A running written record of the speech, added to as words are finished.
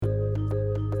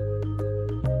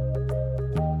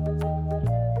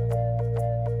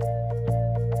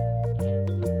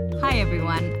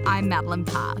everyone, I'm Madeline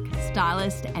Park,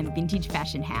 stylist and vintage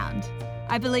fashion hound.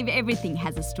 I believe everything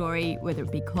has a story, whether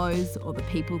it be clothes or the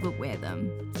people that wear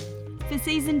them. For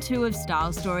season 2 of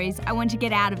Style Stories, I want to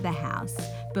get out of the house,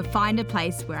 but find a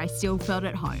place where I still felt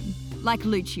at home, like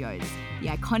Lucio's, the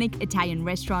iconic Italian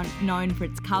restaurant known for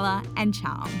its colour and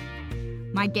charm.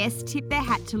 My guests tip their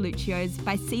hat to Lucio's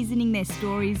by seasoning their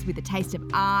stories with a taste of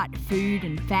art, food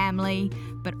and family,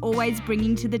 but always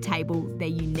bringing to the table their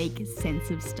unique sense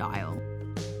of style.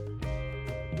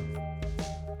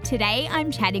 Today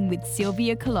I'm chatting with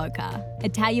Silvia Caloca,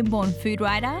 Italian-born food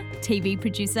writer, TV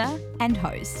producer and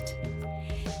host.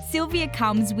 Silvia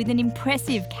comes with an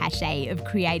impressive cachet of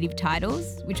creative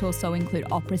titles, which also include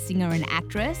opera singer and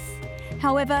actress.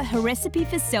 However, her recipe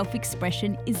for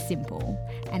self-expression is simple,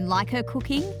 and like her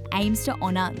cooking, aims to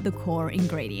honour the core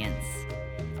ingredients.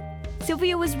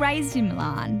 Silvia was raised in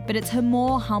Milan, but it's her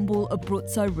more humble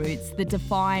Abruzzo roots that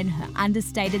define her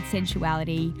understated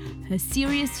sensuality, her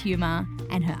serious humour,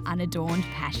 and her unadorned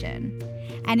passion.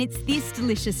 And it's this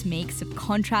delicious mix of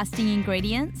contrasting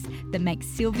ingredients that makes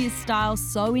Silvia's style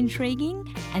so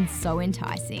intriguing and so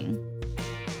enticing.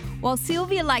 While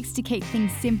Silvia likes to keep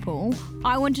things simple,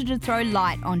 I wanted to throw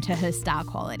light onto her star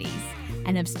qualities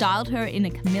and have styled her in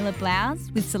a Camilla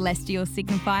blouse with celestial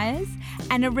signifiers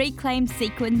and a reclaimed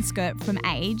sequin skirt from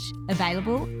Age,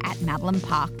 available at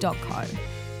madeleinepark.co.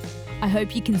 I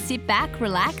hope you can sit back,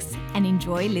 relax and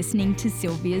enjoy listening to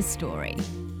Silvia's story.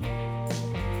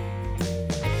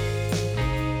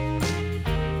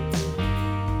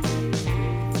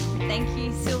 Thank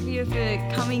you, Silvia,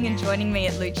 for coming and joining me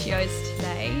at Lucio's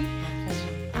today.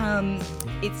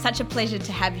 It's such a pleasure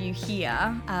to have you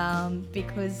here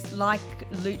because, like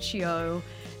Lucio,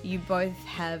 you both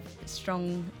have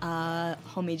strong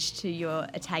homage to your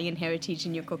Italian heritage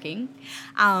in your cooking,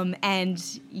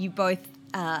 and you both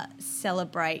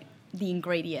celebrate the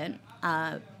ingredient,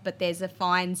 but there's a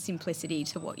fine simplicity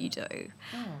to what you do.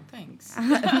 Oh, thanks.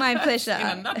 My pleasure. In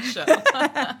a nutshell.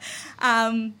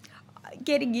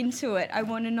 Getting into it, I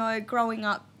want to know, growing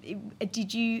up,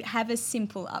 did you have a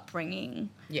simple upbringing?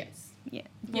 Yes. Yeah.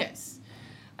 Yes.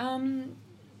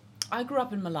 I grew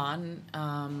up in Milan,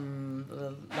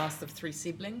 the last of 3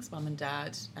 siblings, mum and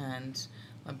dad, and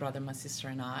my brother, my sister,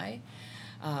 and I.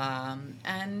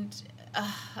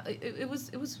 It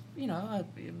was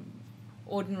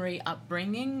ordinary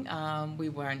upbringing. We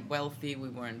weren't wealthy, we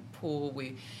weren't poor.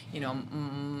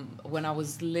 When I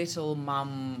was little,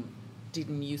 mum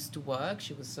didn't used to work.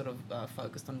 She was sort of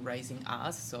focused on raising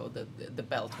us, so the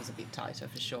belt was a bit tighter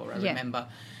for sure. I remember,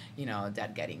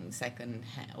 Dad getting second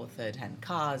or third hand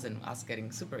cars and us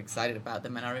getting super excited about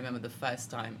them. And I remember the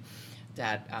first time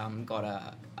Dad got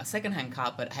a second hand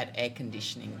car but had air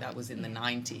conditioning. That was in the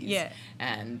 90s. Yeah.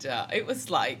 And it was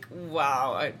like,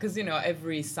 wow, because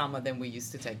every summer then we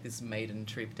used to take this maiden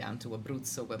trip down to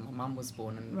Abruzzo where my mum was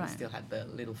born, and we still had the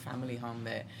little family home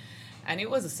there. And it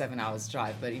was a 7 hours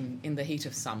drive, but in the heat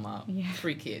of summer,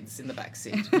 3 kids in the back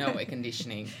seat, no air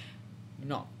conditioning,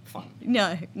 not fun.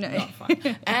 No. Not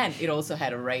fun. And it also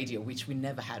had a radio, which we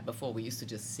never had before. We used to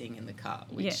just sing in the car,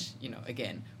 which,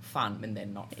 again, fun and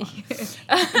then not fun.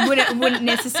 wouldn't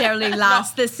necessarily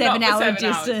last the 7 hour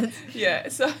distance. Hours. Yeah,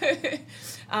 so...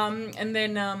 and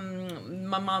then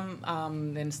my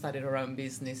mum then started her own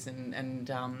business, and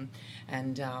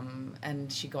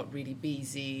she got really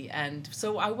busy, and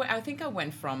so I think I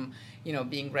went from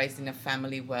being raised in a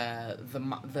family where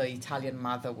the Italian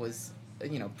mother was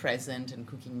present and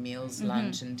cooking meals,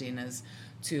 lunch and dinners,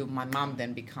 to my mum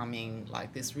then becoming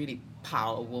like this really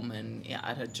power woman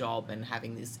at her job and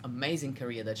having this amazing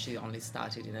career that she only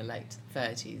started in her late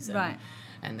 30s.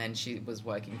 And then she was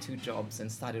working 2 jobs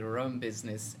and started her own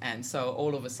business. And so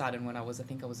all of a sudden, when I was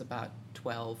about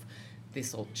 12,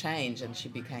 this all changed, and she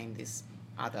became this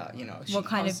other, What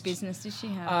kind of business did she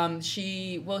have?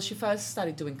 She first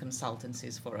started doing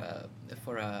consultancies for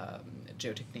a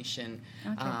geotechnician,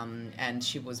 and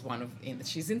she was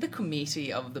she's in the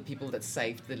committee of the people that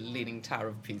saved the Leaning Tower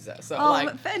of Pisa. So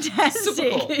fantastic!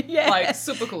 Super cool, yeah.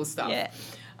 Super cool stuff. Yeah.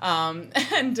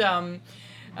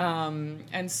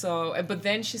 But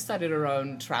then she started her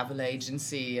own travel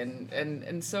agency,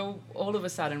 and so all of a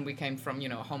sudden we came from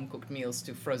home cooked meals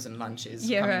to frozen lunches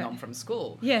coming home from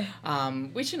school. Yeah.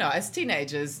 Which as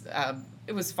teenagers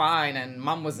it was fine, and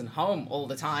mum wasn't home all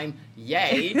the time.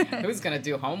 Yay! Who's gonna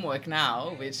do homework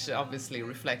now? Which obviously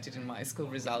reflected in my school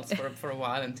results for a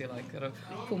while until I could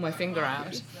pull my finger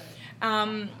out.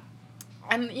 And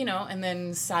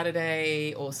then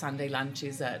Saturday or Sunday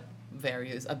lunches at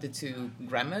the two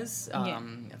grandmas.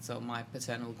 So my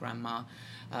paternal grandma,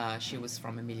 she was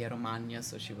from Emilia Romagna,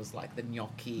 so she was like the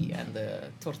gnocchi and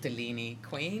the tortellini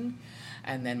queen.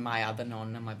 And then my other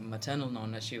nonna, my maternal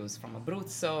nonna, she was from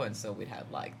Abruzzo, and so we'd have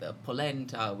like the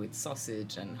polenta with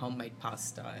sausage and homemade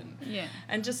pasta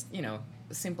and just, you know,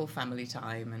 simple family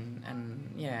time and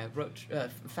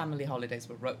family holidays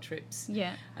were road trips.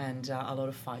 Yeah. And a lot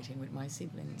of fighting with my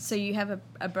siblings. So you have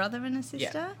a brother and a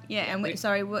sister? Yeah. And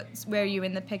where are you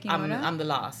in the pecking order? I'm the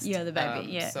last. You're the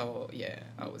baby, So,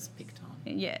 I was picked on.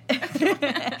 Yeah.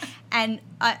 And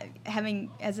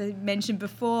as I mentioned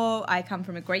before, I come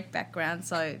from a Greek background,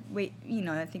 so we, you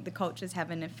know, I think the cultures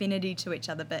have an affinity to each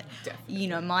other, but, Definitely. you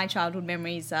know, my childhood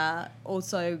memories are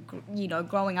also, you know,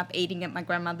 growing up eating at my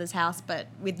grandmother's house, but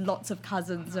with lots of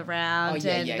cousins around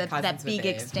that big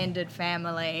extended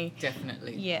family.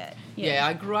 Definitely. Yeah.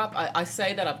 I grew up, I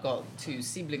say that I've got two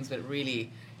siblings, but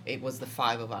really it was the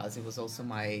five of us. It was also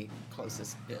my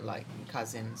closest, like,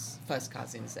 first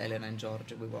cousins, Elena and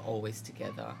George. We were always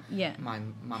together. Yeah. My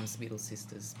mum's middle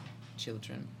sister's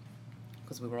children,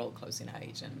 because we were all close in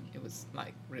age, and it was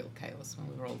like real chaos when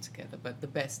we were all together. But the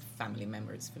best family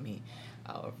memories for me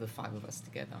are of the five of us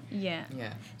together. Yeah.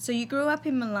 Yeah. So you grew up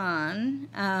in Milan,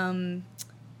 and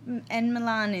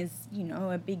Milan is, you know,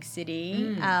 a big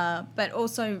city, but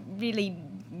also really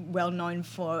well known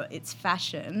for its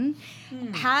fashion.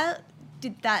 How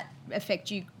did that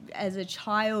affect you as a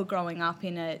child growing up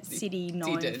in a city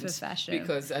known for fashion?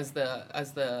 Because as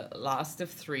the last of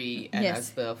three and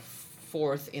as the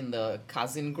fourth in the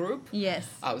cousin group,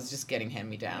 I was just getting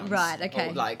hand-me-downs. Right,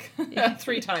 okay. Like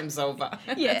 3 times over.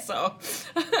 Yeah. So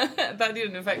that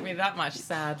didn't affect me that much,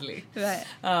 sadly. Right.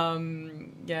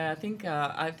 I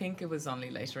think it was only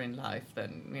later in life that,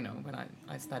 you know, when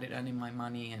I started earning my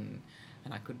money and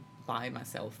I could buy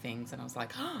myself things, and I was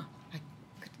like, I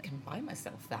can buy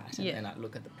myself that. And then I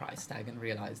look at the price tag and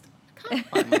realized I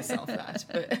can't buy myself that,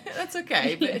 but that's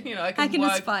okay. But, you know, I can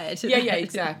aspire to that. Yeah,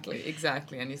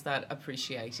 exactly. And you start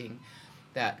appreciating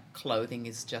that clothing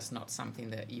is just not something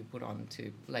that you put on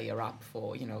to layer up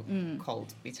for, you know,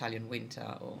 cold Italian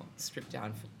winter or strip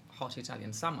down for hot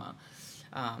Italian summer.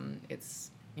 It's,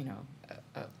 you know,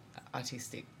 a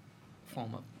artistic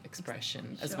form of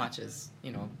expression as much as,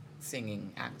 you know,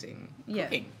 singing, acting,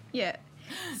 cooking. Yeah.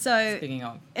 So speaking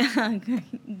of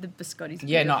the biscotti's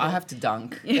I have to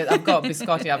dunk. I've got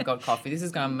biscotti, I've got coffee. This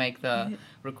is going to make the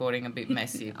recording a bit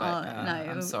messy, but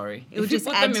I'm sorry. It will just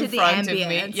add to the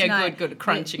ambience. Yeah, good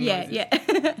crunching noises.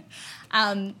 Yeah.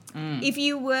 If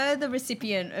you were the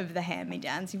recipient of the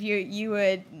hand-me-downs, if you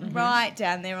were right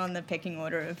down there on the pecking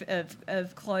order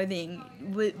of clothing,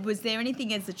 was there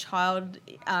anything as a child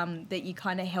that you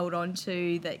kind of held on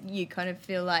to that you kind of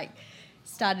feel like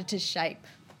started to shape?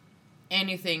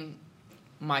 Anything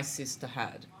my sister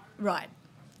had. Right.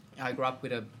 I grew up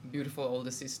with a beautiful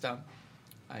older sister.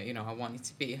 I wanted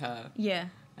to be her. Yeah.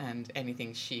 And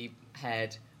anything she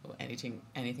had or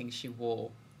anything she wore,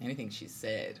 anything she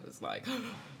said was like,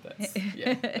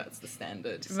 that's the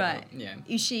standard. So, right. Yeah.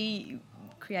 Is she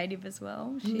creative as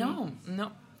well? No.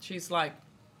 She's like,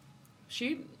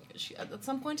 she at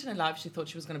some point in her life she thought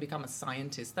she was going to become a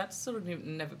scientist. That sort of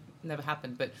never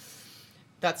happened, but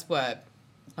that's where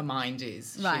her mind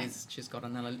is. Right. She's got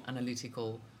an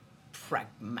analytical,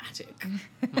 pragmatic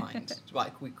mind.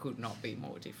 Like, we could not be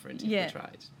more different if we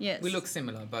tried. Yes. We look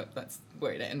similar, but that's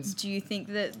where it ends. Do you think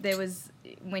that there was,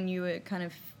 when you were kind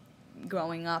of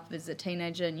growing up as a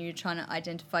teenager and you were trying to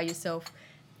identify yourself,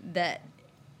 that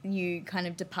you kind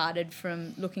of departed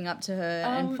from looking up to her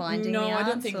and finding the arts? No, I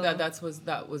don't think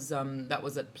that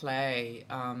was at play,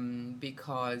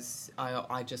 because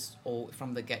I just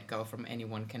from the get-go, from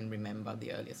anyone can remember,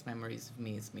 the earliest memories of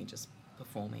me is me just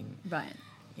performing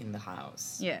in the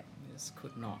house. Yeah. We just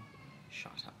could not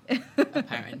shut up.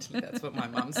 Apparently, that's what my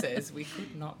mum says. We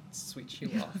could not switch you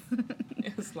off.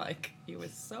 It was like, you were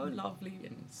so lovely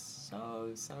and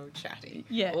so chatty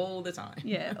all the time.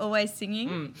 Yeah, always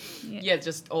singing. Yeah,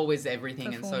 just always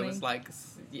everything. Performing. And so it was like,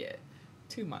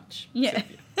 too much. Yeah.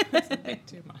 It's a bit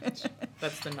too much.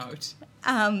 That's the note.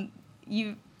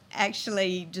 You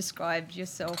actually described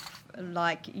yourself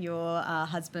like your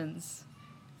husband's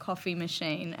coffee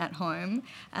machine at home.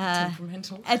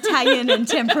 Temperamental. Italian and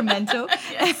temperamental.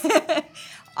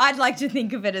 I'd like to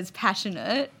think of it as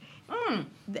passionate.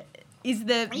 Is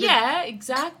the yeah,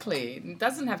 exactly. It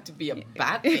doesn't have to be a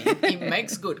bad thing. He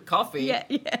makes good coffee. Yeah.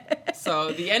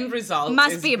 So the end result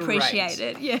must is be great.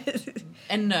 appreciated. Yes.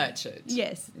 And nurtured.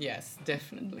 Yes. Yes,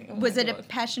 definitely. Oh Was my it a God.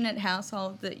 passionate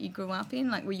household that you grew up in?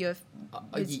 Like, were you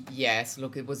Yes,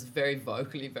 look, it was very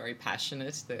vocally, very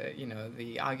passionate.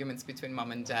 The arguments between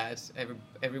mum and dad,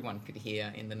 everyone could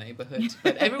hear in the neighborhood,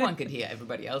 but everyone could hear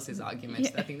everybody else's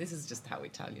arguments. Yeah. I think this is just how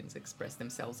Italians express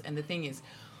themselves. And the thing is,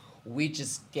 we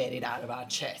just get it out of our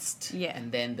chest. Yeah.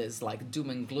 And then there's like doom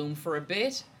and gloom for a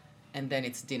bit. And then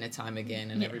it's dinner time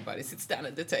again, and everybody sits down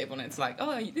at the table, and it's like,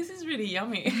 oh, this is really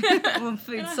yummy. Well,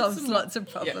 food And I have solves some- lots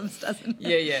of problems, doesn't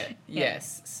it? Yeah.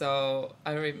 Yes. So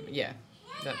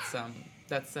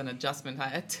that's an adjustment I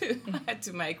had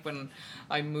to make when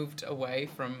I moved away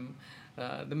from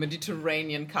the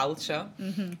Mediterranean culture,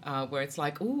 where it's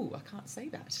like, ooh, I can't say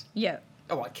that. Yeah.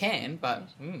 Oh, I can, but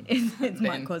It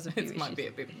might cause a few it might be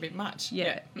issues. a bit much.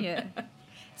 Yeah.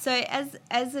 So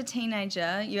as a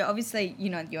teenager, you're obviously,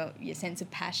 your sense of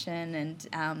passion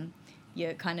and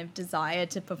your kind of desire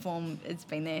to perform, it's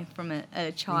been there from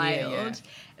a child. Yeah.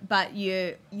 But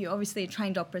you're obviously a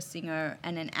trained opera singer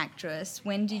and an actress.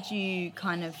 When did you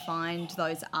kind of find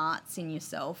those arts in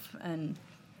yourself? And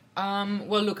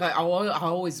Well, look, I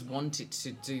always wanted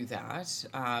to do that,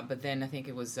 but then I think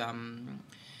it was.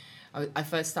 I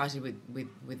first started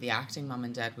with the acting. Mum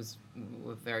and dad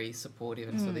were very supportive,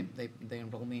 and so they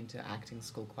enrolled me into acting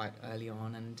school quite early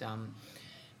on,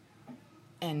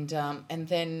 and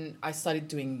then I started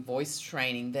doing voice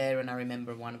training there. And I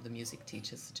remember one of the music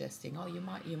teachers suggesting, "Oh, you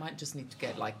might just need to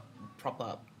get like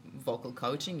proper vocal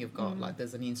coaching. You've got like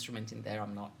there's an instrument in there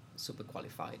I'm not super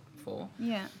qualified for."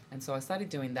 yeah. And so I started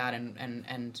doing that,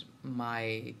 and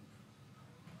my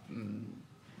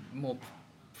more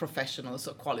professional,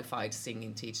 sort of qualified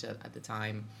singing teacher at the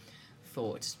time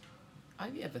thought,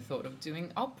 have you ever thought of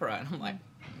doing opera? And I'm like,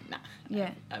 nah.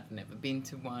 Yeah. I've never been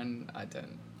to one. I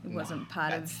don't. It wasn't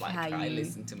part that's of like, how I you...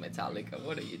 listen to Metallica.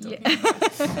 What are you talking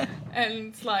Yeah. about? And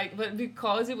it's like, but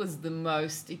because it was the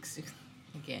most, it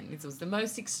was the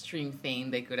most extreme thing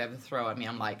they could ever throw at me.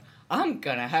 I'm like, I'm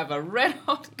gonna have a red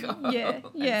hot go. Yeah.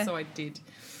 And so I did.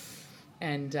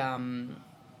 And I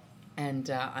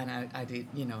did,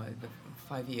 the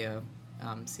 5-year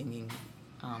singing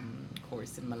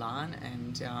course in Milan,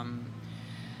 and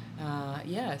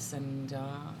yes, and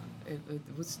it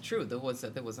was true. There was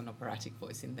an operatic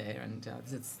voice in there, and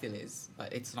it still is,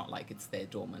 but it's not like it's there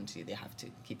dormant. They have to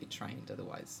keep it trained,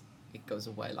 otherwise it goes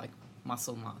away like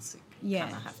muscle mass. You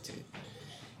kind of have to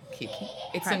keep.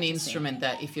 It's Practicing. an instrument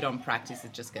that if you don't practice,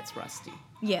 it just gets rusty.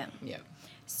 Yeah. Yeah.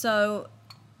 So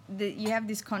you have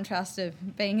this contrast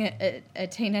of being a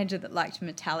teenager that liked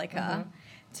Metallica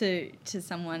to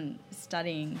someone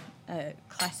studying a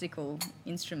classical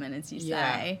instrument, as you say.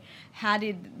 Yeah. How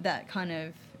did that kind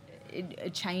of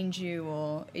change you,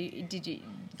 or did you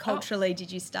culturally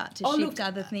did you start to shift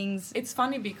other things? It's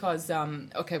funny because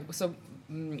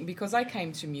because I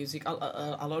came to music,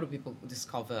 a lot of people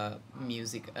discover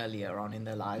music earlier on in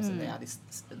their lives, and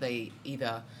they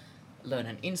either learn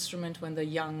an instrument when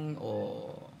they're young,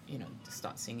 or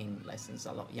start singing lessons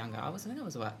a lot younger. I think I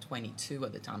was about 22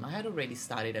 at the time. I had already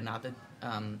started another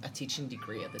a teaching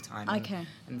degree at the time. Okay.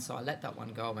 And so I let that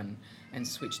one go and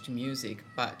switched to music.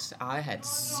 But I had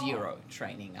zero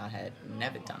training. I had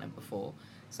never done it before.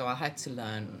 So I had to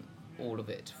learn all of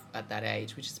it at that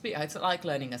age, which is it's like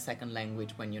learning a second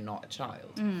language when you're not a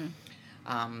child.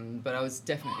 But I was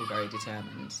definitely very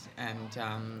determined.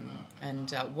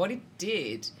 And what it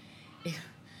did...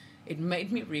 It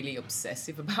made me really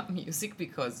obsessive about music,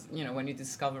 because when you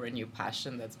discover a new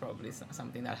passion, that's probably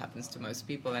something that happens to most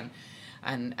people.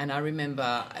 And I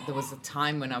remember there was a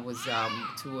time when I was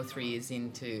 2 or 3 years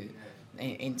into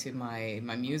my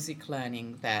music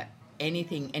learning, that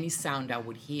any sound I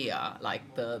would hear,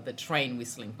 like the train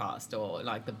whistling past, or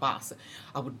like the bus,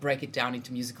 I would break it down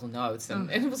into musical notes, and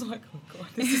it was like, oh God,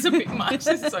 this is a bit much,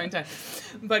 this is so intense.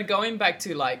 But going back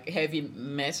to like heavy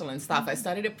metal and stuff, I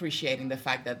started appreciating the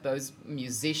fact that those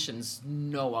musicians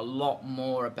know a lot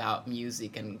more about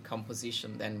music and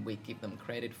composition than we give them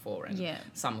credit for, and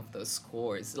some of those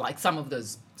scores, like some of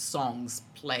those songs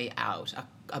play out,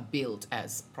 are built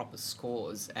as proper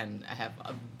scores and have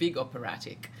a big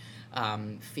operatic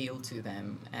feel to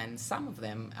them, and some of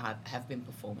them have been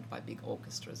performed by big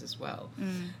orchestras as well.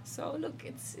 So look,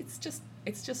 it's just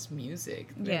music.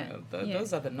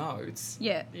 Those are the notes.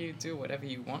 Yeah, you do whatever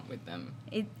you want with them.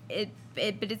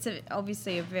 But it's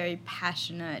obviously a very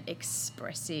passionate,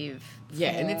 expressive form.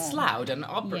 Yeah, and it's loud, and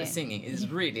opera singing is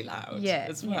really loud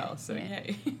as well. So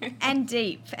yay. And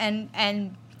deep,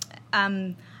 and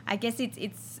I guess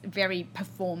it's very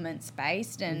performance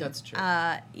based, and that's true.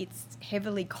 It's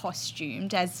heavily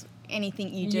costumed, as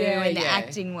anything you do in the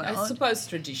acting world. I suppose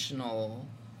traditional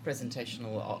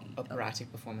presentational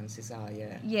operatic performances are,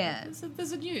 yeah. Yeah.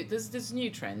 There's new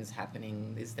trends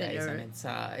happening these days, and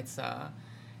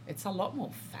it's a lot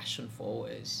more fashion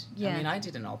forward. Yeah. I mean, I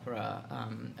did an opera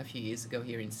a few years ago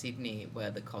here in Sydney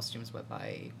where the costumes were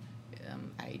by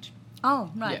age.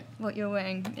 Oh, right. Yeah. What you're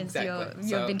wearing is Exactly.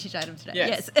 your So- vintage item today.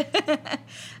 Yes.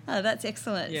 Oh, that's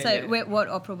excellent. Yeah, so yeah. what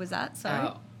opera was that? Sorry.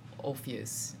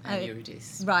 Orpheus and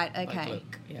Eurydice. Right, Like, okay.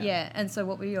 look, Yeah, and so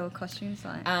what were your costumes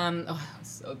like?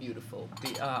 So beautiful.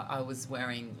 I was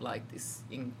wearing like this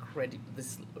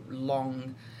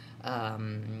long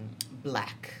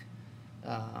black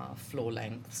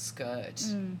floor-length skirt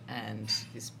and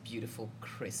this beautiful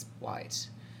crisp white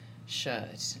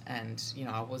shirt, and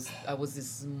I was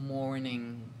this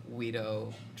mourning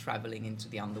widow traveling into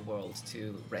the underworld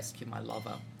to rescue my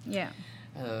lover. Yeah.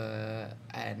 The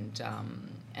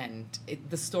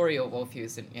story of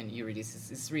Orpheus and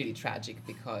Eurydice is really tragic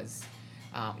because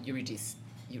Eurydice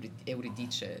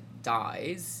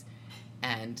dies,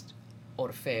 and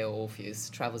Orpheus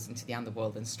travels into the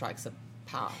underworld and strikes a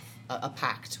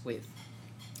pact with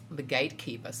the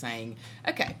gatekeeper, saying,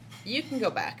 "Okay, you can go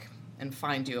back and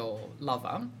find your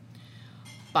lover,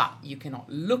 but you cannot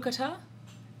look at her,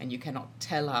 and you cannot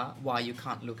tell her why you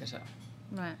can't look at her."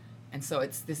 Right. And so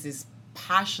this is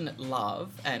passionate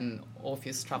love, and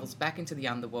Orpheus travels back into the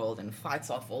underworld and fights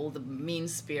off all the mean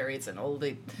spirits and all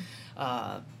the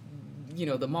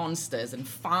the monsters, and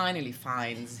finally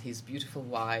finds his beautiful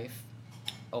wife,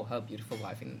 or her beautiful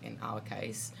wife in our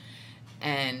case,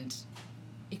 and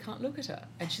he can't look at her,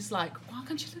 and she's like, "Why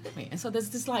can't you look at me?" And so there's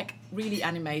this like really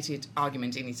animated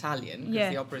argument in Italian, because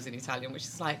the opera is in Italian, which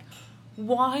is like,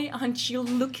 "Why aren't you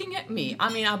looking at me? I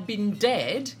mean, I've been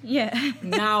dead. Yeah.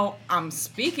 Now I'm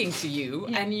speaking to you,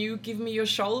 and you give me your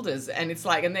shoulders." And it's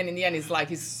like, and then in the end, it's like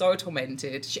he's so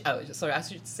tormented. I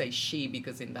should say she,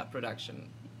 because in that production,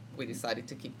 we decided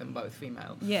to keep them both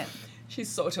female. Yeah. She's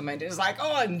so tormented. It's like,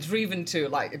 and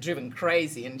driven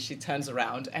crazy. And she turns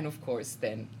around, and of course,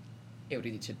 then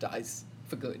Eurydice dies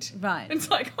for good. Right. It's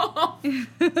like, oh,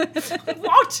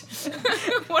 what?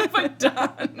 What have I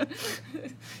done?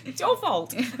 It's your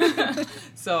fault.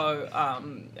 So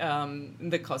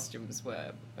the costumes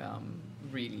were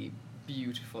really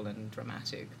beautiful and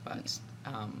dramatic, but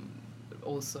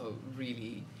also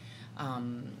really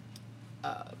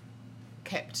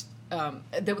kept.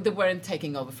 They weren't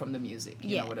taking over from the music.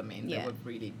 You know what I mean? They were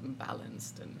really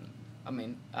balanced, and I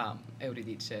mean,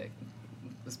 Eurydice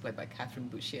was played by Catherine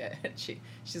Bouchier.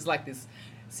 She's like this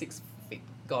 6-foot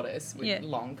goddess with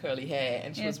long curly hair,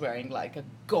 and she was wearing like a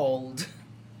gold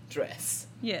dress,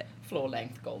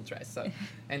 floor-length gold dress. So,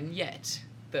 and yet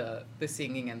the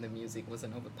singing and the music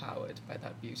wasn't overpowered by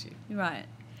that beauty. Right.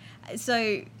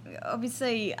 So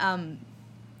obviously,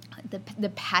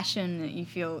 the passion that you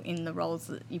feel in the roles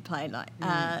that you play, like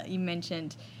you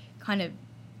mentioned, kind of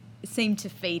seem to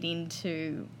feed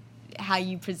into how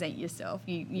you present yourself.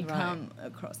 You come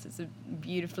across as a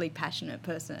beautifully passionate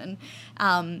person.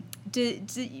 Do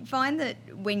you find that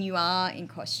when you are in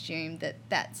costume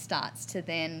that starts to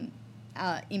then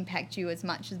impact you as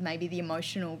much as maybe the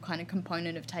emotional kind of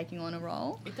component of taking on a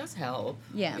role? It does help.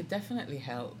 Yeah. It definitely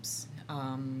helps.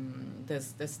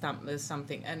 There's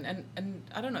something, and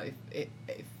I don't know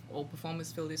if all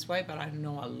performers feel this way, but I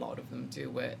know a lot of them do,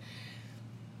 where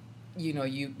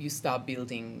you start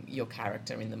building your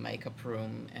character in the makeup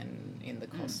room and in the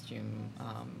costume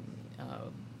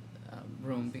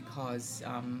room, because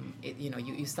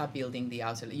you start building the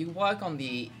outer. You work on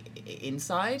the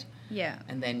inside,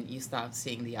 and then you start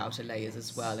seeing the outer layers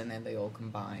as well, and then they all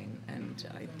combine, and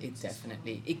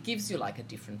it gives you like a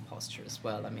different posture as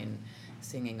well. I mean,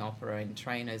 singing opera in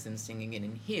trainers and singing it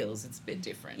in heels, it's a bit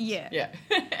different. Yeah.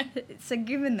 So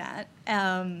given that,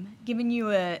 given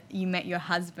you met your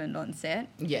husband on set,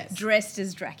 yes, dressed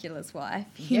as Dracula's wife,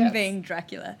 him being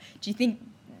Dracula, do you think,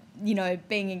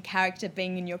 being in character,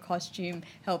 being in your costume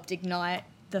helped ignite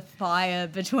the fire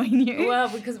between you? Well,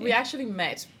 because we actually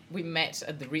met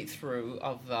at the read-through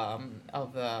of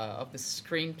the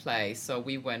screenplay, so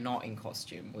we were not in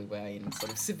costume. We were in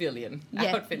sort of civilian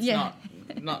outfits,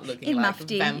 not looking in like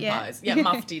mufti, vampires.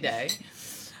 Mufti day.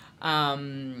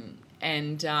 And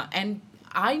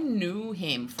I knew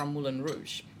him from Moulin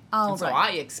Rouge. Oh, and so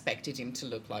I expected him to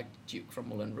look like Duke from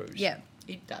Moulin Rouge. Yeah.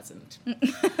 He doesn't.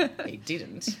 He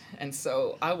didn't. And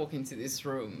so I walk into this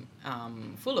room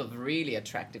full of really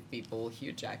attractive people,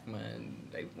 Hugh Jackman,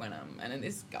 Dave Wenham, and then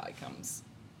this guy comes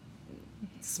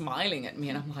smiling at me,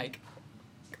 and I'm like...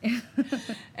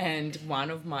 And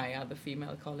one of my other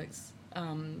female colleagues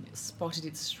spotted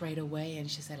it straight away, and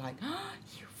she said like, "Oh,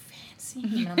 you see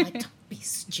him. And I'm like, don't be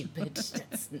stupid.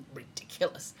 That's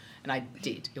ridiculous. And I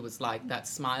did. It was like that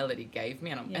smile that he gave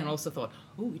me. And I also thought,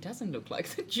 oh, he doesn't look like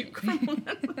the Duke from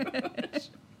Moulin Rouge.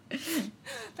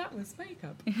 That was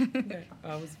makeup. Yeah,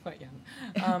 I was quite young.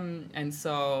 And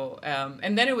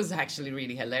then it was actually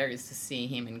really hilarious to see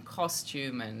him in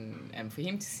costume and for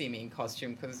him to see me in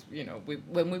costume because, you know,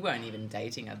 when we weren't even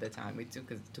dating at the time, it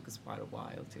took us quite a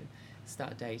while to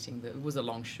start dating. It was a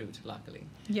long shoot, luckily.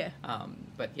 Yeah.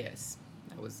 But yes,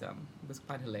 it was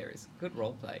quite hilarious. Good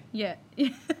role play. Yeah.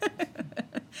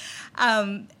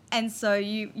 And so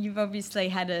you've obviously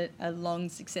had a long,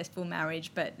 successful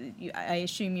marriage, but I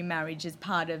assume your marriage is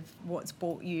part of what's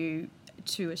brought you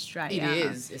to Australia.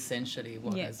 It is essentially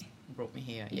what has brought me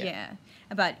here. Yeah. Yeah.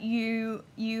 But you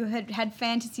had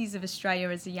fantasies of Australia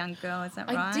as a young girl, is that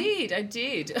right? I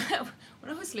did.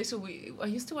 When I was little, I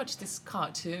used to watch this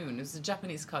cartoon. It was a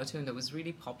Japanese cartoon that was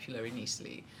really popular in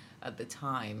Italy at the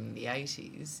time, in the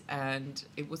 80s. And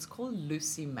it was called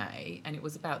Lucy May. And it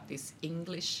was about this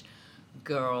English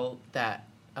girl that,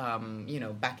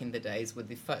 back in the days with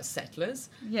the first settlers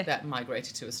that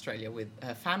migrated to Australia with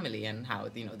her family and how,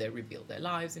 they rebuilt their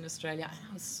lives in Australia. And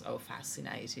I was so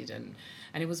fascinated. And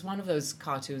it was one of those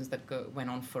cartoons that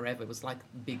went on forever. It was like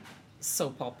a big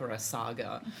soap opera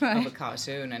saga of a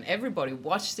cartoon. And everybody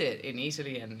watched it in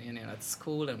Italy and, at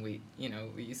school. And we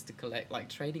used to collect like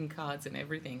trading cards and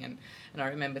everything. And I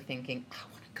remember thinking, I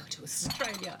want to go to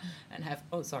Australia and have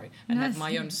have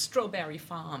my own strawberry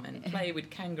farm and play with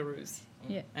kangaroos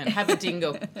and have a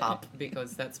dingo pup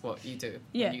because that's what you do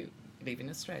when you live in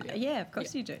Australia. Yeah, of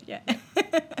course you do. Yeah.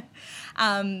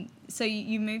 So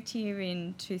you moved here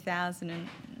in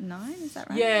 2009, is that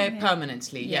right? Yeah,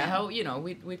 permanently. Yeah,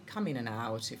 we'd come in and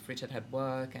out if Richard had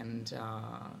work and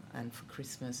for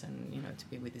Christmas and to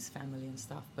be with his family and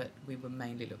stuff. But we were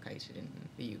mainly located in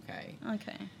the UK.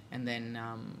 Okay. And then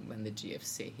when the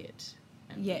GFC hit,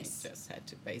 and we just had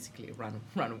to basically run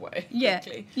away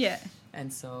quickly. Yeah.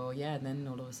 And so and then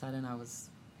all of a sudden I was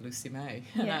Lucy May,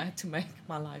 and I had to make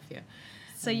my life here.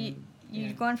 So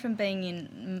you've gone from being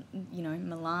in,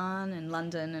 Milan and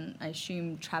London, and I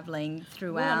assume travelling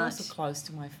throughout. Well, and also close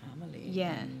to my family.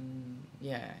 Yeah.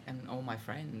 And all my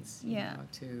friends. Yeah.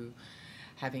 To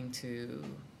having to,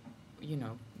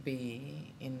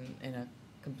 be in a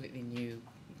completely new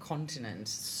continent,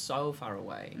 so far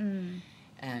away.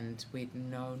 And with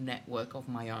no network of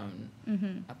my own,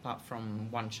 apart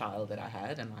from one child that I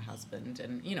had and my husband.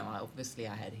 And, obviously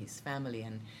I had his family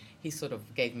and he sort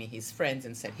of gave me his friends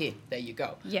and said, here, there you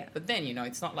go. Yeah. But then,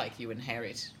 it's not like you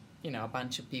inherit, a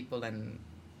bunch of people and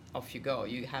off you go.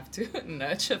 You have to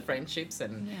nurture friendships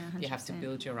and you have to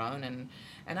build your own.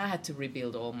 And I had to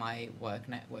rebuild all my work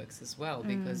networks as well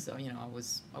because, I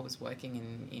was working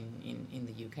in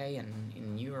the UK and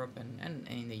in Europe and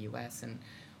in the US and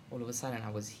all of a sudden I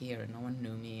was here and no one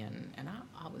knew me and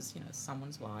I was,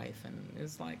 someone's wife and it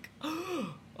was like,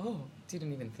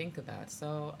 didn't even think of that.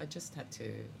 So I just had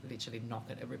to literally knock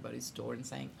at everybody's door and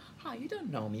saying, hi, you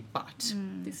don't know me, but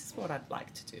this is what I'd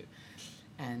like to do.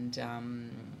 And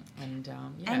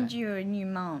you're a new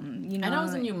mum, And I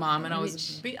was a new mum and I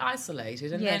was a bit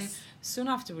isolated. And then soon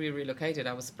after we relocated,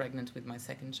 I was pregnant with my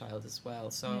second child as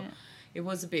well. So it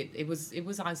was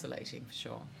isolating for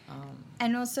sure.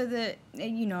 And also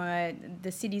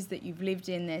the cities that you've lived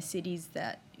in, they're cities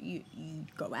that you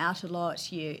go out a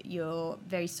lot. You're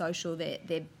very social.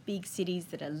 They're big cities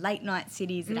that are late night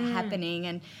cities that are happening.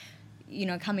 And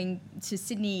coming to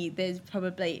Sydney, there's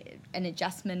probably an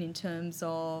adjustment in terms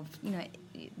of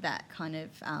that kind of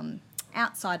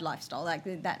outside lifestyle, like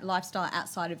that lifestyle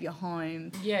outside of your home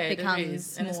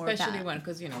becomes and more especially of that.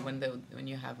 because when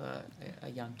you have a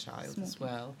young child as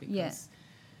well, because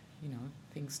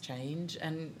things change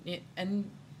and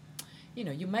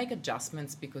you make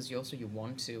adjustments because you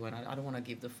want to, and I don't want to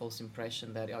give the false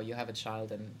impression that you have a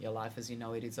child and your life as you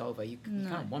know it is over. You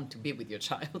kind of want to be with your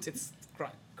child. It's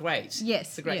great. Yes,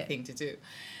 it's a great thing to do,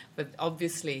 but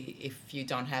obviously if you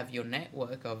don't have your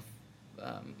network of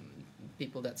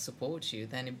people that support you,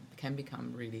 then it can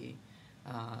become really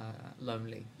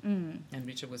lonely. And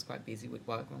Richard was quite busy with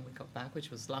work when we got back,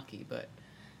 which was lucky, but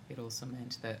it also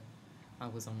meant that I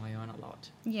was on my own a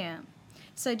lot. Yeah.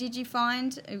 So did you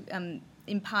find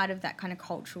in part of that kind of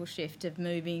cultural shift of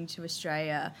moving to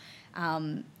Australia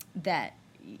that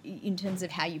in terms of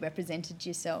how you represented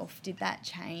yourself, did that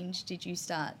change? Did you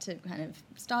start to kind of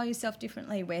style yourself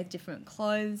differently, wear different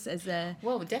clothes as a...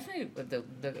 Well, definitely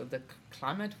the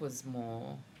climate was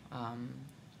more...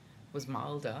 was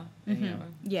milder,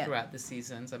 throughout the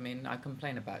seasons. I mean, I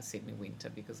complain about Sydney winter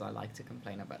because I like to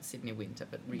complain about Sydney winter,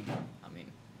 but really, I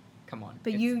mean, come on.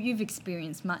 But you've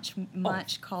experienced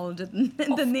much colder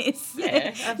than this.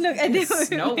 Yeah, Look, I do.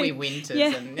 Snowy winters,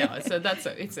 Yeah. and so that's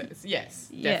yes,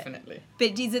 Yeah. definitely.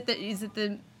 But is it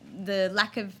the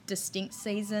lack of distinct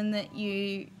season that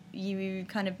you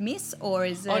kind of miss, or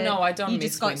is it? Oh no, I don't you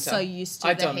miss just got winter. so used to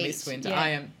I the don't heat. miss winter.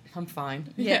 Yeah. I'm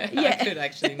fine. Yeah, I yeah. could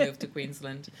actually move to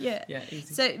Queensland. Yeah. Yeah,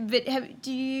 easy. So, but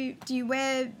do you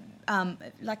wear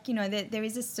like, you know, there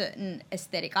is a certain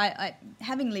aesthetic. I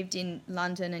having lived in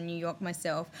London and New York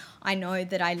myself, I know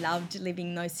that I loved living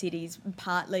in those cities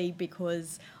partly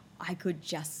because I could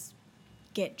just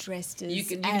get dressed as you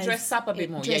can dress up a bit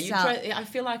more. dress up. I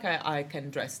feel like I can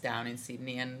dress down in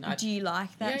Sydney, and Do you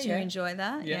like that? Yeah, Do you yeah. enjoy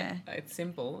that? yeah, it's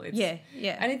simple. It's,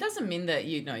 Yeah. and it doesn't mean that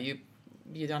you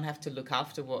don't have to look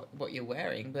after what you're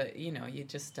wearing, but you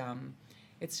just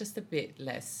it's just a bit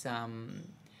less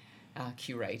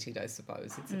curated, I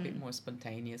suppose. It's a bit more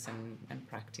spontaneous and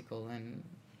practical, and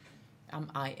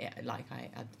I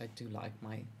do like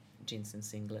my jeans and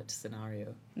singlet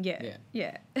scenario. Yeah.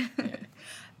 Yeah.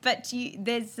 But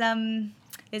there's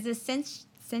a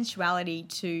sensuality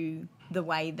to the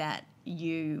way that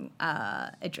you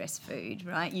address food,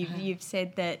 right? You've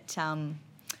said that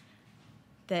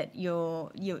that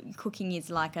your cooking is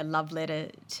like a love letter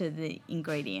to the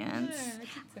ingredients. Yeah, I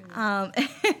can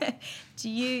say that. Do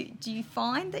you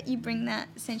find that you bring that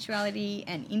sensuality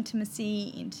and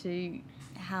intimacy into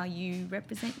how you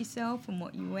represent yourself and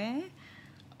what you wear?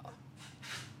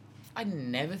 I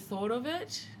never thought of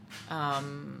it,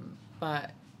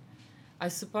 but I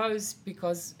suppose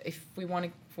because if I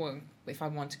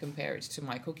want to compare it to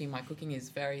my cooking is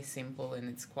very simple, and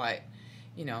it's quite,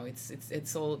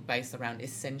 it's all based around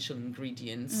essential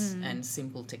ingredients and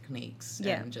simple techniques,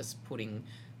 and just putting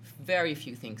very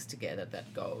few things together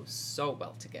that go so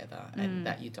well together, and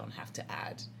that you don't have to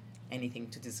add anything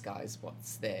to disguise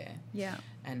what's there. Yeah.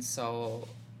 And so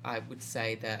I would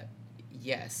say that,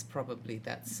 yes, probably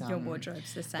that's Your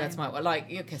wardrobe's the same. That's my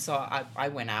so I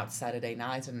went out Saturday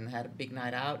night and had a big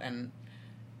night out, and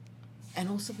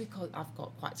also because I've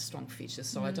got quite strong features,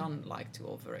 so I don't like to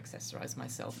over accessorize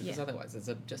myself, because otherwise it's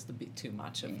just a bit too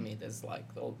much of me. There's like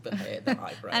all the hair, the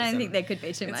eyebrows. I don't think there could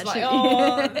be too much.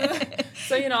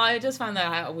 So I just found that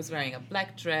I was wearing a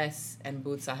black dress and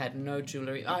boots. I had no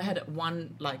jewelry. I had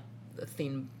one like a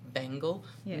thin bangle,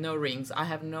 no rings. I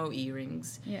have no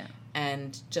earrings. Yeah.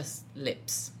 And just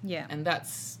lips. Yeah. And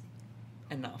that's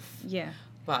enough. Yeah.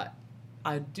 But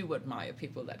I do admire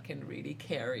people that can really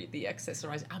carry the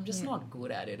accessories. I'm just not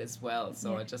good at it as well,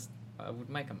 so I would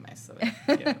make a mess of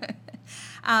it.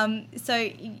 So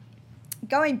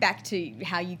going back to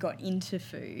how you got into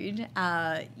food,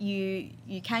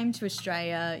 you came to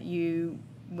Australia, you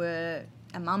were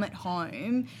a mum at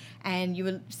home, and you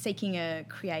were seeking a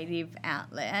creative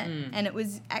outlet, and it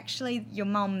was actually your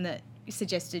mum that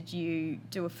suggested you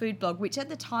do a food blog, which at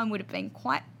the time would have been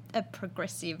quite a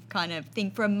progressive kind of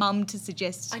thing for a mum to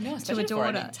suggest I know, to especially a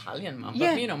daughter. for an Italian mum.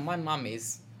 Yeah. But, my mum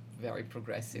is very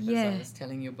progressive, as I was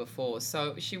telling you before.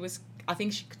 So I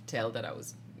think she could tell that I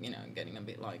was, getting a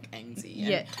bit like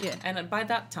angsty. And by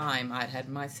that time, I'd had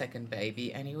my second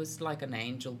baby, and he was like an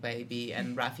angel baby,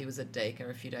 and Rafi was at daycare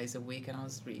a few days a week, and I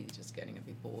was really just getting a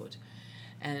bit bored.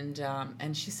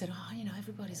 And she said,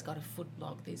 everybody's got a food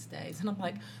blog these days. And I'm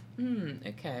like,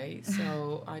 okay.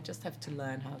 So I just have to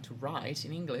learn how to write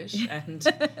in English, and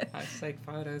I take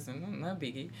photos, and no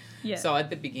biggie. Yeah. So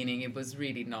at the beginning, it was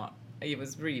really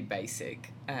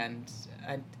basic. And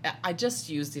I just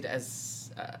used it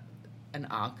as an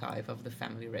archive of the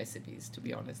family recipes, to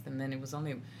be honest. And then it was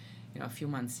only, a few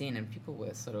months in, and people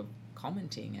were sort of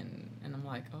commenting, and I'm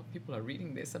like, oh, people are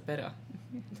reading this. I better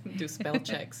do spell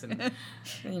checks and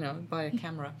buy a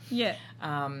camera. Yeah.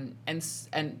 And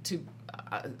to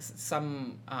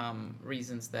some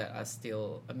reasons that are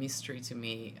still a mystery to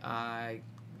me,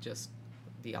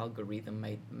 the algorithm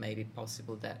made it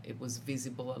possible that it was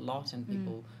visible a lot, and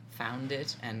people found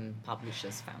it, and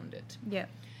publishers found it. Yeah.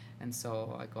 And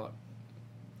so I got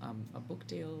a book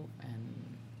deal,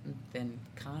 and then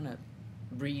kind of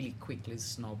really quickly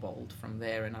snowballed from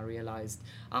there. And I realized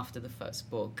after the first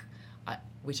book,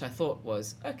 which I thought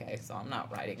was, okay, so I'm now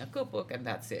writing a cookbook and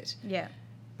that's it. Yeah.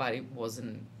 But it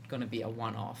wasn't going to be a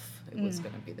one-off. It was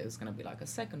going to be, there was going to be like a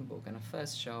second book and a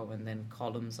first show, and then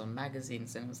columns on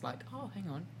magazines. And it was like, oh, hang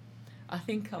on, I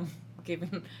think I'm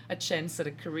given a chance at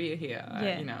a career here.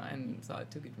 And so I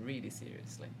took it really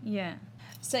seriously. Yeah.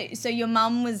 So your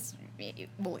mum is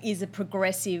a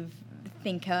progressive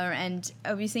thinker, and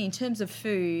obviously in terms of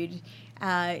food,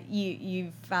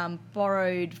 you've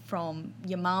borrowed from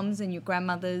your mum's and your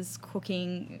grandmother's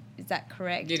cooking. Is that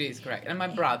correct? It is correct. And my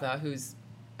brother, who's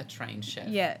a trained chef.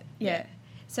 Yeah.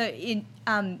 So in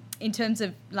terms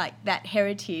of like that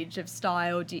heritage of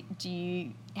style,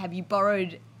 have you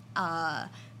borrowed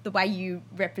the way you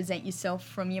represent yourself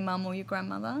from your mum or your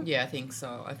grandmother? Yeah, I think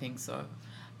so.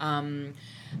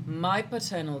 My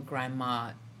paternal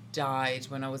grandma died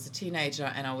when I was a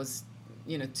teenager, and I was,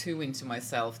 too into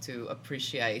myself to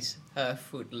appreciate her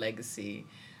food legacy,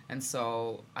 and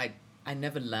so I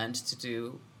never learned to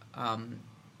do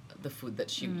the food that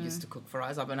she used to cook for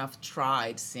us. I mean, I've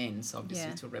tried since,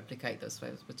 obviously, to replicate those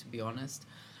flavors, but to be honest,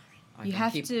 you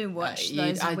have to watch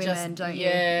those women, don't you?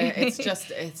 Yeah,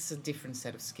 it's a different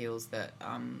set of skills that,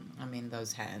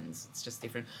 those hands, it's just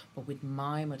different. But with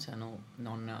my maternal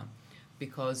nonna,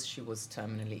 because she was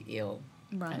terminally ill,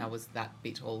 right, and I was that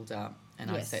bit older, and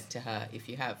I said to her, if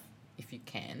you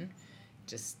can,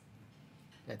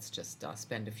 let's just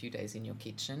spend a few days in your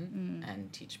kitchen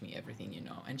and teach me everything you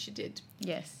know. And she did.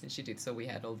 Yes. And she did. So we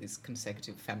had all these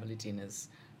consecutive family dinners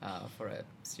for a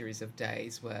series of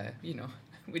days where,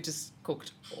 we just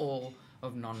cooked all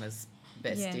of Nonna's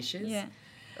best dishes. Yeah.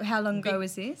 How long ago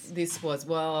was this? This was,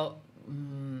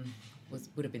 would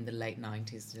have been the late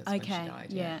 90s. That's when she died.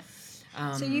 Yeah.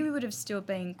 So you would have still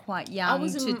been quite young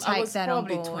to take that on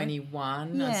board. I was probably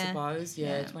 21, I suppose.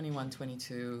 Yeah. 21,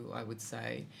 22, I would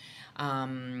say.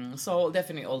 So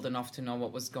definitely old enough to know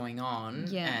what was going on.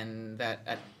 Yeah. And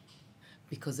that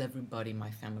because everybody in my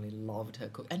family loved her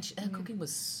cooking. And her cooking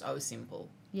was so simple.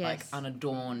 Yes. Like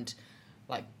unadorned,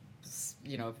 like,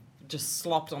 just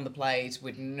slopped on the plate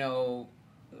with no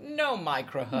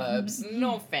micro herbs,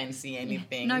 no fancy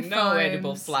anything, no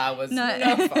edible flowers,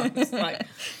 no foams. Like,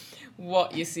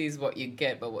 what you see is what you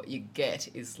get, but what you get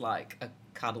is like a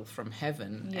cuddle from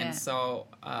heaven. Yeah. And so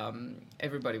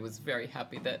everybody was very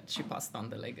happy that she passed on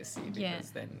the legacy,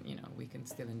 because then, we can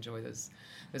still enjoy those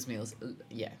meals.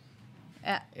 Yeah.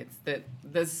 It's that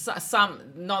there's some,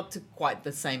 not to quite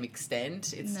the same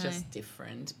extent. It's just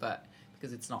different, but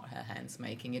because it's not her hands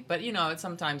making it. But,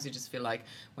 sometimes you just feel like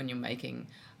when you're making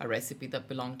a recipe that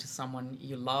belonged to someone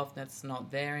you love that's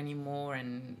not there anymore,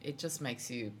 and it just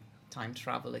makes you time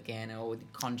travel again, or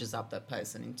it conjures up that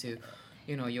person into,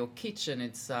 your kitchen.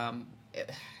 It's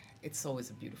always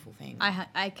a beautiful thing.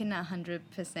 I can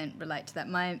 100% relate to that.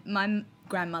 My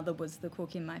grandmother was the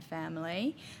cook in my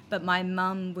family, but my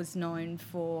mum was known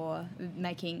for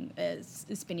making a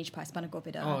spinach pie,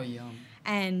 spanakopita. Oh, yum.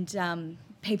 And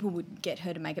people would get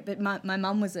her to make it. But my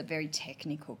mum was a very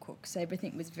technical cook, so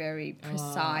everything was very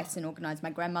precise and organised.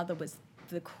 My grandmother was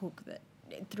the cook that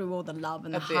threw all the love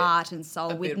and the heart and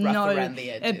soul, with a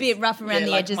bit rough around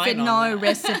the edges, but no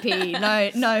recipe,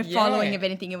 no following of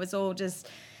anything. It was all just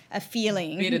a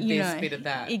feeling, bit of this, bit of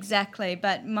that. Exactly.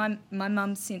 But my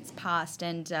mum's since passed,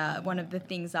 and one of the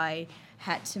things I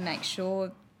had to make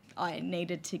sure I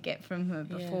needed to get from her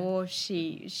before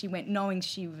she went, knowing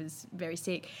she was very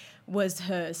sick, was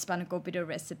her spanakopita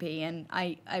recipe. And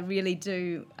I really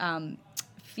do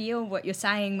feel what you're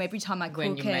saying every time I cook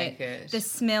when you make it. The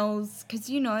smells, because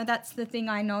that's the thing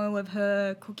I know of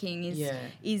her cooking is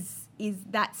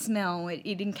that smell.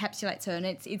 It encapsulates her, and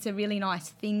it's a really nice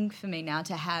thing for me now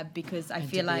to have, because I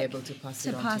feel like to be able to pass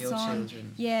it on to your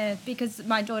children. Yeah, because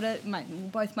my daughter,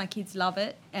 both my kids love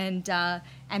it, and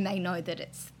they know that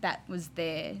that was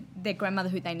their grandmother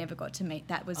who they never got to meet.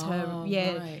 That was her.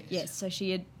 Yeah, right. Yes. So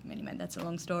she had. Anyway, that's a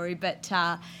long story, but.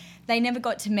 They never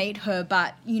got to meet her,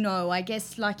 but, I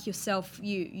guess like yourself,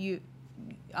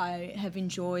 I have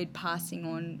enjoyed passing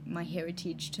on my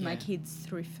heritage to my kids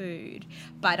through food.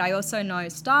 But I also know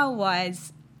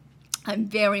style-wise, I'm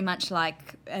very much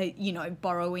like,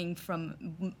 borrowing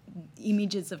from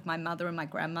images of my mother and my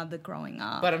grandmother growing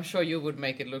up. But I'm sure you would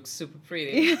make it look super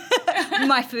pretty.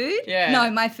 My food? Yeah. No,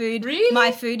 my food. Really?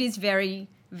 My food is very,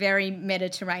 very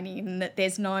Mediterranean, that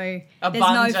there's no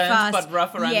abundant, fast, but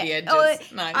rough around the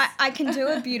edges. Nice. I can do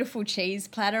a beautiful cheese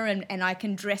platter, and I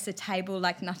can dress a table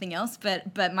like nothing else,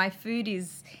 but my food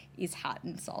is heart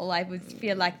and soul. I would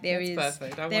feel like there is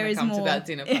perfect. I there want is to come more. to that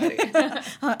dinner party.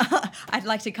 I'd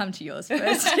like to come to yours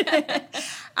first.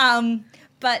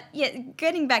 But yeah,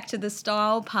 getting back to the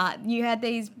style part, you had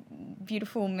these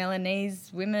beautiful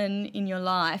Milanese women in your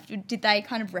life. Did they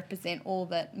kind of represent all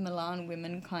that Milan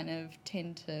women kind of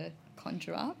tend to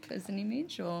conjure up as an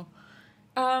image, or?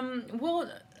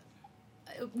 Well,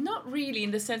 not really,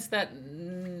 in the sense that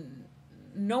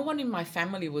no one in my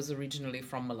family was originally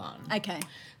from Milan. Okay.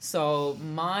 So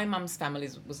my mum's family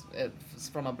was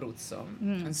from Abruzzo.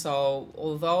 And so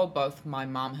although both my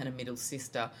mum and a middle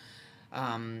sister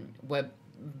were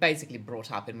basically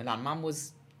brought up in Milan, mum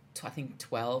was, I think,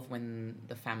 12 when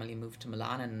the family moved to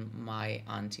Milan, and my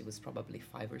auntie was probably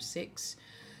 5 or 6.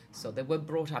 So they were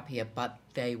brought up here, but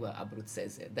they were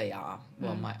Abruzzese. They are,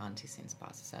 well, my auntie since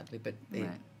passed, sadly, but they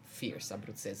Right. fierce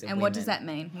Abruzzese And women. what does that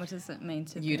mean? What does it mean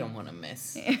to You be? don't want to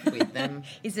mess with them.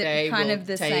 Is it They kind will of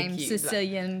the take same you-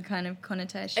 Sicilian kind of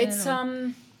connotation? It's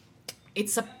or-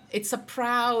 it's a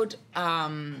proud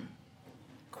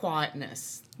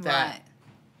quietness that Right.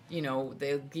 you know,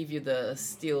 they'll give you the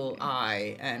still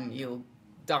eye and you'll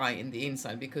die in the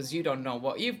inside because you don't know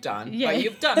what you've done, Yeah. but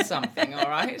you've done something, all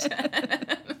right?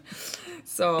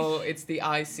 So it's the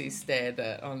icy stare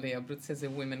that only Abruzzese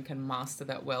women can master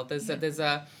that well. There's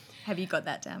a Have you got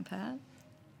that down pat?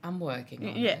 I'm working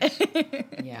on Yeah. it.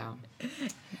 Yeah.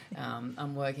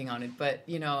 I'm working on it. But,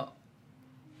 you know,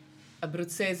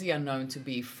 Abruzzesi are known to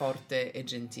be forte e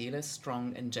gentile,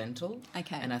 strong and gentle.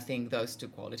 Okay. And I think those two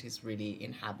qualities really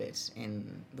inhabit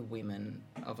in the women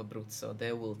of Abruzzo.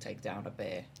 They will take down a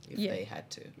bear if Yeah. they had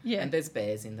to. Yeah. And there's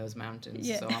bears in those mountains.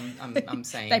 Yeah. So I'm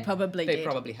saying They probably they did.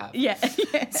 probably have. Yeah.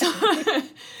 yeah.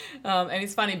 And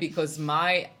it's funny because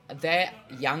their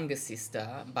younger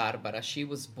sister, Barbara, she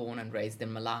was born and raised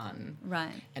in Milan.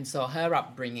 Right. And so her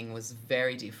upbringing was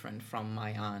very different from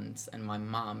my aunt's and my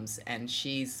mum's. And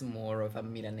she's more of a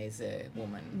Milanese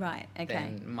woman Right. Okay.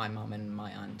 than my mum and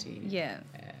my auntie Yeah.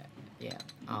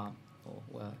 are or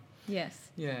were. Yes.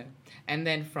 Yeah. And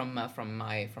then from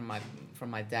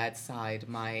my dad's side,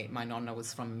 my nonna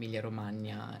was from Emilia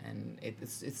Romagna, and it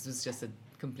was just a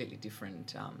completely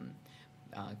different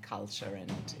culture, and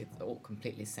it's all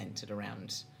completely centered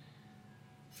around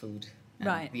food and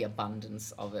Right. the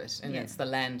abundance of it. And Yeah. it's the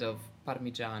land of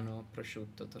Parmigiano,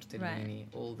 prosciutto, tortellini,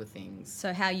 all the things.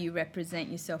 So how you represent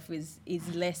yourself is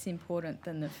less important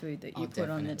than the food that you put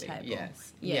on the Definitely, table.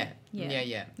 yes. Yeah.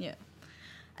 Yeah. Yeah.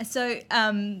 So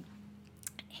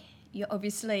you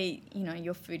obviously, you know,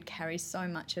 your food carries so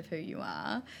much of who you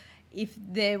are. If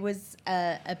there was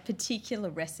a particular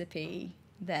recipe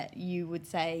that you would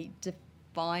say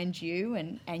defined you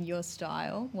and your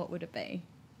style, what would it be?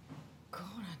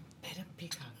 God, I better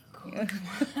pick a good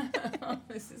one.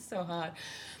 This is so hard.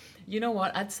 You know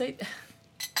what? I'd say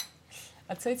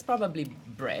it's probably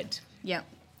bread. Yeah.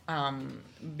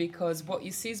 Because what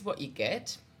you see is what you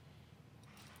get.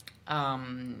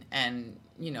 And,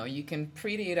 you know, you can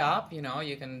pretty it up, you know,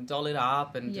 you can doll it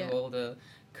up and Yeah. do all the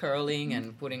curling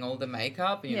and putting all the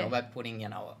makeup, you Yeah. know, by putting, you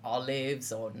know,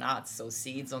 olives or nuts or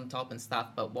seeds on top and stuff.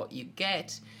 But what you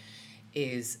get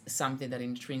is something that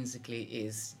intrinsically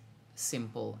is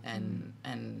simple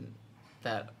and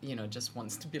that, you know, just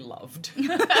wants to be loved,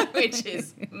 which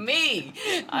is me.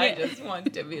 I just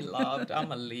want to be loved.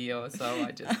 I'm a Leo, so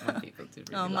I just want people to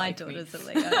really Oh, my like me. daughter's a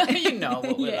Leo. You know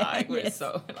what we're Yeah, like. We're yes.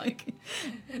 so like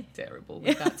terrible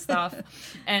with that stuff,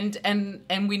 and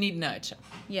we need nurture.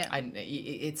 Yeah.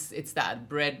 It's that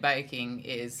bread baking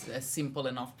is a simple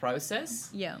enough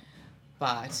process, Yeah.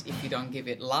 but if you don't give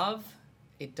it love,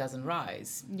 it doesn't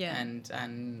rise. Yeah.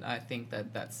 And I think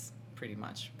that's pretty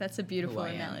much. That's a beautiful who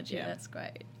I am, analogy. yeah. That's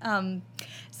great.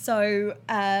 So,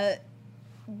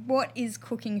 what is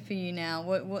cooking for you now?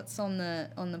 What's on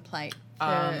the plate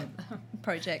for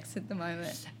projects at the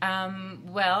moment?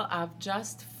 Well, I've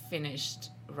just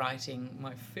finished writing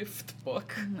my 5th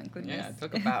book. Oh my goodness. Yeah,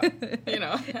 talk about, you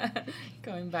know,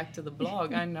 going back to the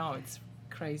blog. I know, it's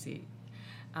crazy.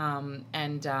 And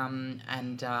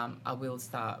I will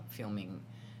start filming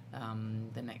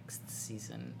the next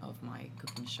season of my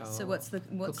cooking show. So what's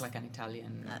Cook Like an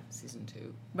Italian season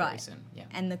 2 Right. very soon. Yeah.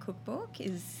 And the cookbook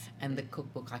is And the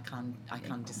cookbook I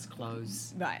can't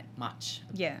disclose right. much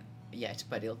Yeah. yet,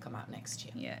 but it'll come out next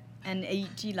year. Yeah. And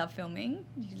do you love filming?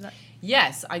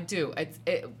 Yes, I do.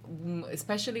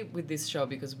 Especially with this show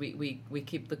because we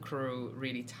keep the crew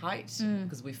really tight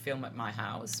because we film at my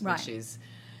house, Right. which is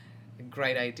a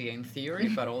great idea in theory,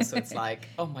 but also it's like,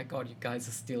 oh my God, you guys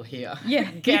are still here.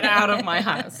 Yeah. Get out of my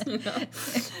house. You know?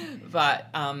 But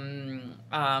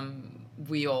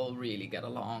we all really get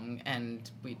along and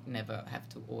we never have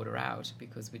to order out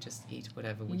because we just eat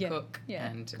whatever we cook. Yeah,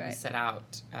 And we great. set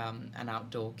out an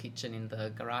outdoor kitchen in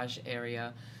the garage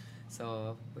area.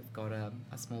 So we've got a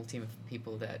small team of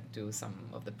people that do some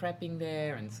of the prepping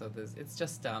there, and so it's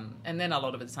just and then a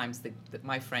lot of the times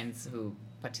my friends who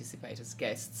participate as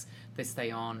guests, they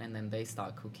stay on and then they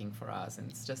start cooking for us,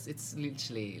 and it's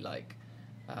literally like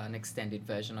an extended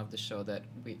version of the show that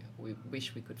we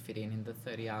wish we could fit in the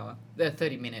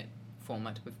 30-minute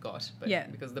format we've got, but Yeah.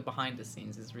 because the behind the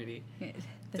scenes is really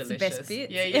That's delicious. the best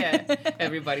bit. Yeah.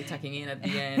 Everybody tucking in at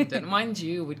the end. And mind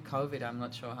you, with COVID, I'm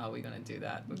not sure how we're going to do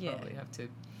that. We'll Yeah. probably have to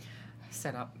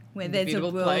set up Where there's a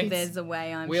individual will, plates. there's a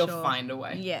way, I'm We'll sure. find a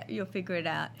way. Yeah, you'll figure it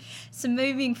out. So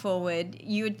moving forward,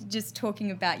 you were just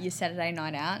talking about your Saturday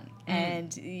night out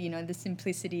and, you know, the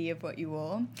simplicity of what you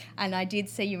wore. And I did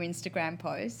see your Instagram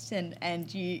post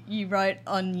and you wrote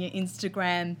on your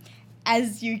Instagram,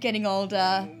 as you're getting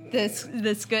older,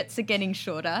 the skirts are getting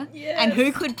shorter. Yes. And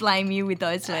who could blame you with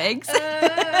those legs?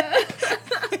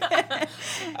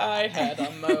 I had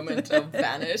a moment of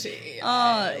vanity.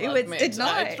 I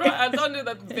don't do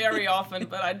that very often,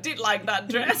 but I did like that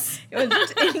dress.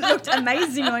 It looked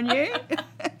amazing on you.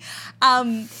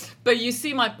 But you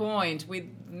see my point with,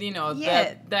 you know,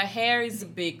 Yeah. the hair is a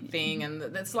big thing, and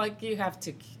it's like you have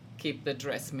to keep the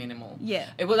dress minimal. Yeah.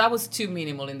 That was too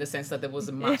minimal in the sense that there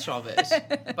wasn't much of it,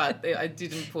 but I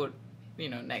didn't put, you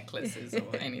know, necklaces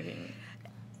or anything.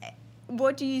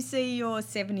 What do you see your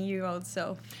 70-year-old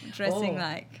self dressing Oh.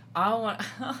 like? I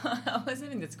was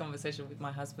having this conversation with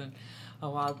my husband a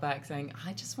while back saying,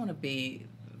 I just want to be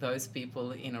those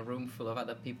people in a room full of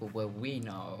other people where we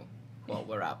know what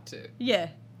we're up to. Yeah.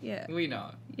 We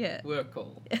know. Yeah. We're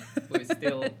cool. We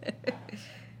still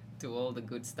do all the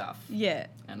good stuff. Yeah.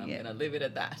 And I'm going to leave it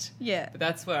at that. Yeah. But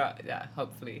that's where,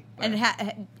 hopefully. And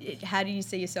how do you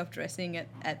see yourself dressing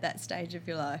at that stage of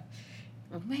your life?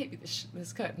 Well, maybe the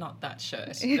skirt, not that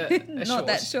shirt. Not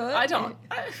that short? I don't.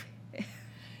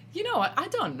 You know what? I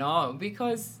don't know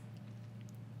because,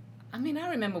 I mean, I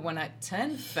remember when I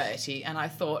turned 30 and I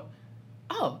thought,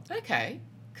 oh, okay.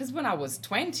 Because when I was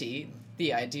 20,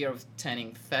 the idea of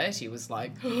turning 30 was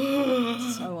like,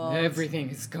 So old. everything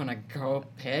is going to go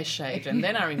pear-shaped. And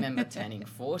then I remember turning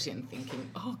 40 and thinking,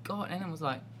 oh, God. And I was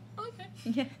like, okay.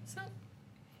 Yeah. So,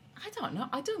 I don't know.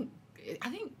 I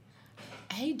think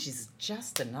age is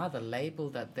just another label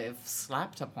that they've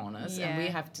slapped upon us, and we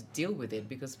Yeah. have to deal with it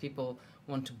because people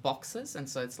want to box us, and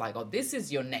so it's like, oh, this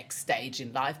is your next stage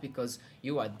in life because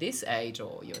you are this age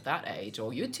or you're that age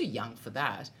or you're too young for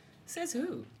that. Says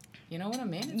who? You know what I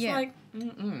mean? It's Yeah. like,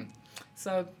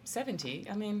 So 70,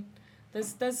 I mean,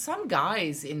 there's some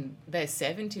guys in their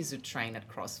 70s who train at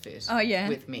CrossFit Oh, yeah.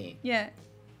 with me. Yeah.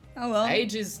 Oh, well.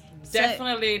 Age is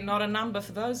definitely not a number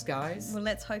for those guys. Well,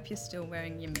 let's hope you're still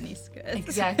wearing your mini skirts.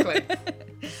 Exactly.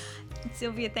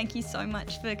 Sylvia, thank you so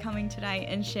much for coming today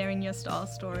and sharing your style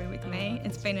story with me.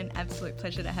 It's been an absolute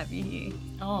pleasure to have you here.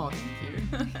 Oh,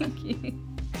 thank you. Thank you.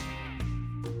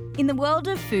 In the world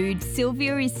of food,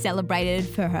 Sylvia is celebrated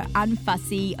for her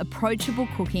unfussy, approachable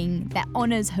cooking that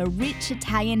honours her rich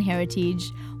Italian heritage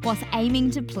whilst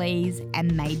aiming to please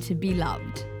and made to be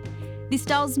loved. This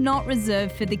style's not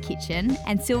reserved for the kitchen,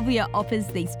 and Sylvia offers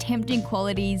these tempting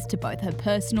qualities to both her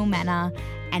personal manner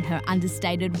and her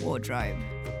understated wardrobe.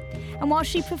 And while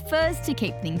she prefers to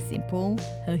keep things simple,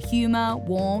 her humour,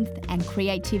 warmth and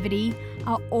creativity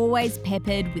are always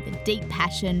peppered with a deep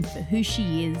passion for who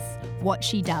she is, what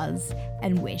she does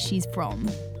and where she's from.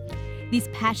 This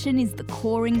passion is the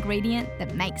core ingredient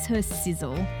that makes her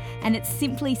sizzle, and it's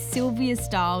simply Sylvia's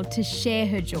style to share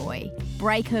her joy,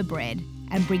 break her bread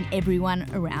and bring everyone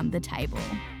around the table.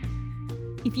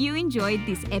 If you enjoyed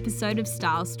this episode of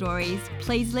Style Stories,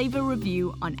 please leave a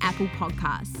review on Apple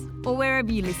Podcasts or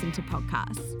wherever you listen to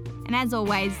podcasts. And as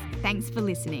always, thanks for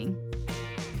listening.